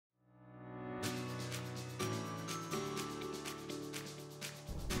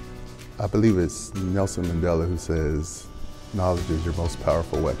I believe it's Nelson Mandela who says, knowledge is your most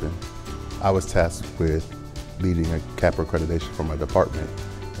powerful weapon. I was tasked with leading a CAPRA accreditation for my department,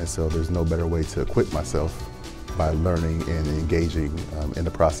 and so there's no better way to equip myself by learning and engaging in the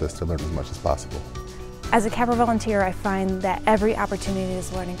process to learn as much as possible. As a CAPRA volunteer, I find that every opportunity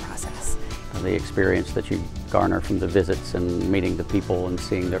is a learning process. The experience that you garner from the visits and meeting the people and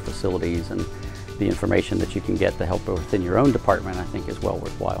seeing their facilities and the information that you can get to help within your own department, I think is well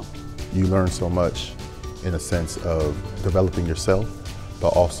worthwhile. You learn so much in a sense of developing yourself,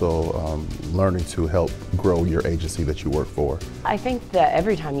 but also learning to help grow your agency that you work for. I think that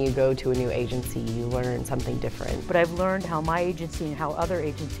every time you go to a new agency, you learn something different. But I've learned how my agency and how other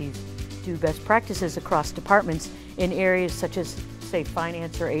agencies do best practices across departments in areas such as, say,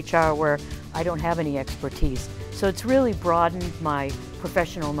 finance or HR, where I don't have any expertise. So it's really broadened my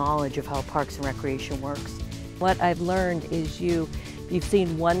professional knowledge of how Parks and Recreation works. What I've learned is you've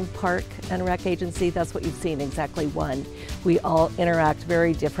seen one park and rec agency, that's what you've seen, exactly one. We all interact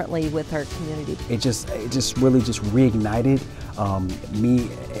very differently with our community. It just really reignited me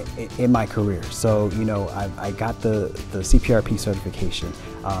in my career. So, you know, I got the CPRP certification.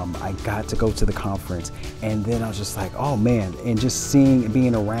 I got to go to the conference, and then I was just like, oh man, and just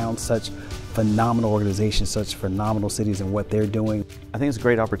being around such phenomenal organizations, such phenomenal cities and what they're doing. I think it's a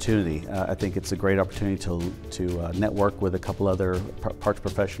great opportunity. I think it's a great opportunity to network with a couple other parks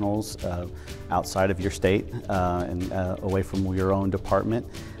professionals outside of your state and away from your own department.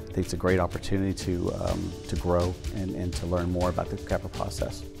 I think it's a great opportunity to grow and to learn more about the CAPRA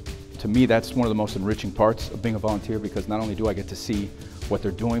process. To me, that's one of the most enriching parts of being a volunteer, because not only do I get to see what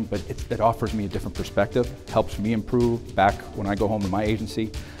they're doing, but it offers me a different perspective, helps me improve back when I go home to my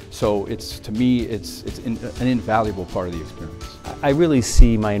agency. So to me, it's an invaluable part of the experience. I really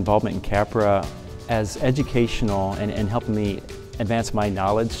see my involvement in CAPRA as educational and helping me advance my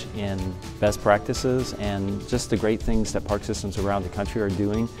knowledge in best practices and just the great things that park systems around the country are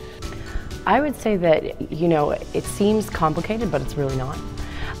doing. I would say that, you know, it seems complicated, but it's really not.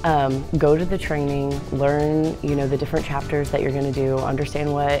 Go to the training, learn, you know, the different chapters that you're going to do,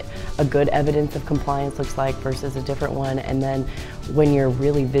 understand what a good evidence of compliance looks like versus a different one, and then when you're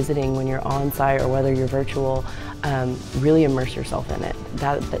really visiting, when you're on site or whether you're virtual, really immerse yourself in it.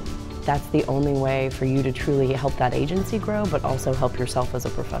 That's the only way for you to truly help that agency grow, but also help yourself as a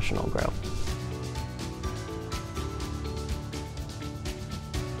professional grow.